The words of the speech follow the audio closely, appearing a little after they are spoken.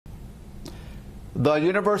The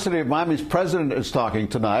University of Miami's president is talking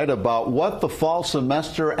tonight about what the fall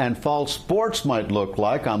semester and fall sports might look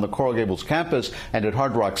like on the Coral Gables campus and at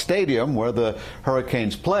Hard Rock Stadium, where the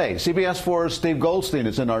Hurricanes play. CBS 4's Steve Goldstein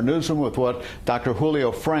is in our newsroom with what Dr.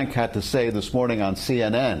 Julio Frenk had to say this morning on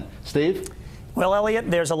CNN. Steve? Well,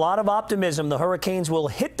 Elliot, there's a lot of optimism. The Hurricanes will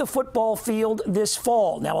hit the football field this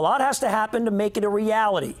fall. Now, a lot has to happen to make it a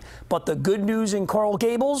reality. But the good news in Coral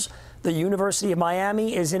Gables, the University of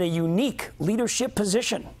Miami is in a unique leadership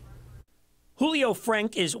position. Julio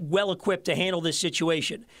Frenk is well equipped to handle this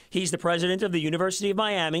situation. He's the president of the University of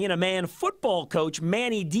Miami, and a man football coach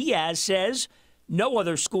Manny Diaz says no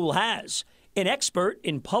other school has. An expert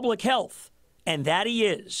in public health, and that he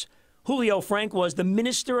is. Julio Frenk was the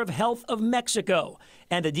Minister of Health of Mexico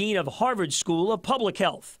and the Dean of Harvard School of Public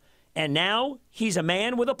Health. And now he's a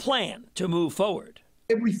man with a plan to move forward.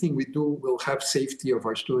 Everything we do will have safety of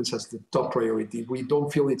our students as the top priority. If we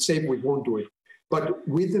don't feel it's safe, we won't do it. But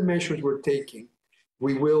with the measures we're taking,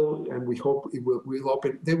 we will, and we hope it will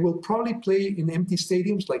open. They will probably play in empty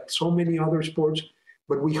stadiums like so many other sports,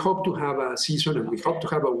 but we hope to have a season, and we hope to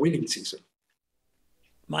have a winning season.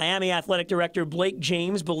 Miami Athletic Director Blake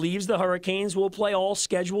James believes the Hurricanes will play all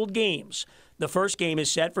scheduled games. The first game is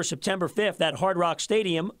set for September 5th at Hard Rock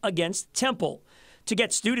Stadium against Temple. To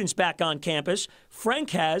get students back on campus,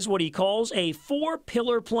 Frenk has what he calls a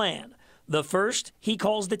four-pillar plan. The first he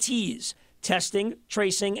calls the T's: testing,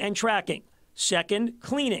 tracing, and tracking. Second,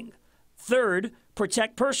 cleaning. Third,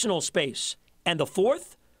 protect personal space. And the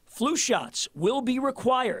fourth, flu shots will be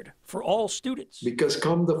required for all students. Because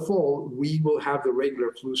come the fall, we will have the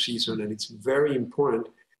regular flu season, and it's very important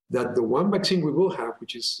that the one vaccine we will have,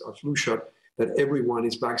 which is a flu shot, that everyone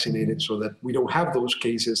is vaccinated so that we don't have those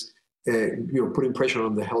cases putting pressure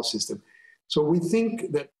on the health system. So we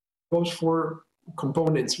think that those four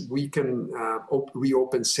components we can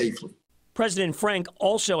reopen safely. President Frenk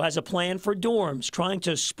also has a plan for dorms, trying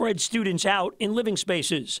to spread students out in living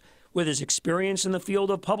spaces. With his experience in the field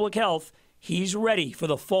of public health, he's ready for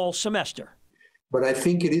the fall semester. But I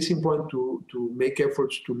think it is important to make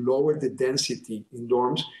efforts to lower the density in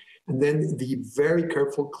dorms, and then the very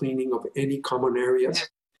careful cleaning of any common areas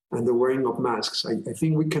and the wearing of masks. I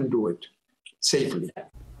think we can do it safely.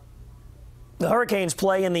 The Hurricanes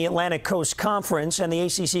play in the Atlantic Coast Conference, and the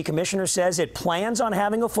ACC commissioner says it plans on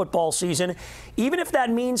having a football season, even if that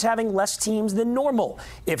means having less teams than normal.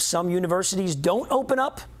 If some universities don't open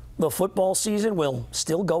up, the football season will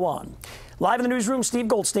still go on. Live in the newsroom, Steve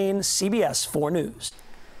Goldstein, CBS 4 News.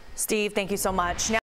 Steve, thank you so much.